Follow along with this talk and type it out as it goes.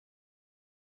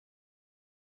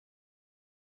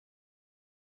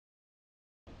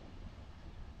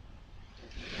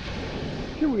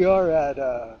we are at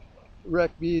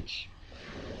Wreck Beach,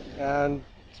 and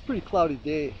it's a pretty cloudy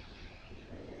day,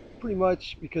 pretty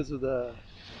much because of the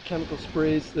chemical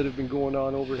sprays that have been going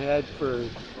on overhead for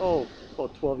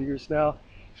about 12 years now,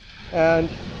 and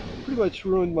pretty much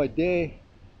ruined my day.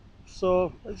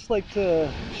 So I just like to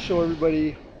show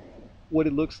everybody what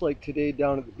it looks like today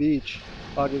down at the beach,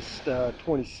 August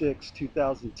 26,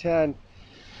 2010.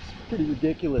 It's pretty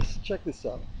ridiculous. Check this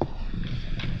out.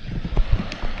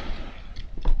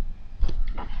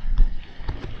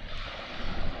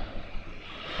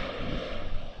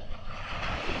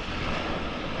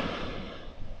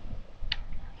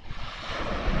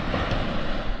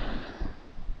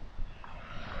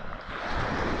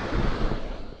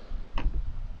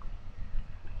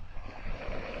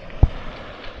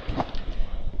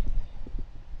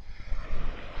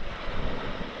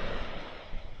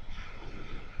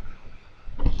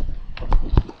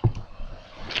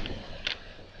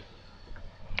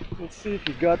 Let's see if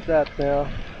you got that now.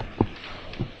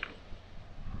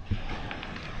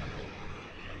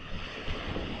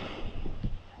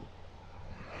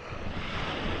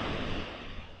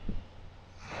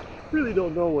 Really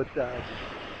don't know what that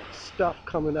stuff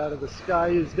coming out of the sky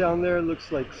is down there. It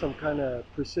looks like some kind of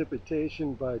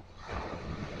precipitation, but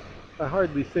I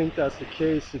hardly think that's the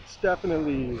case. It's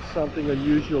definitely something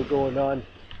unusual going on.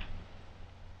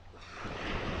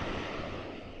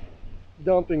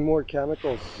 Dumping more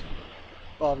chemicals,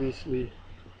 obviously,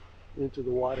 into the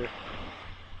water.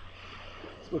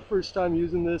 It's my first time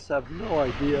using this. I have no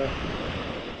idea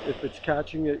if it's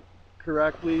catching it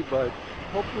correctly, but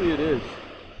hopefully it is,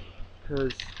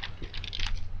 because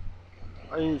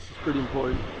I think this is pretty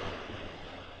important.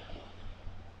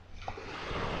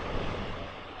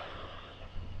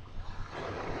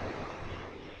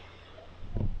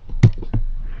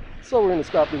 So we're going to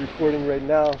stop the recording right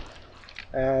now,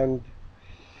 and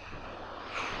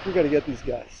we got to get these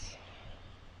guys.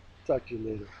 Talk to you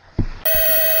later.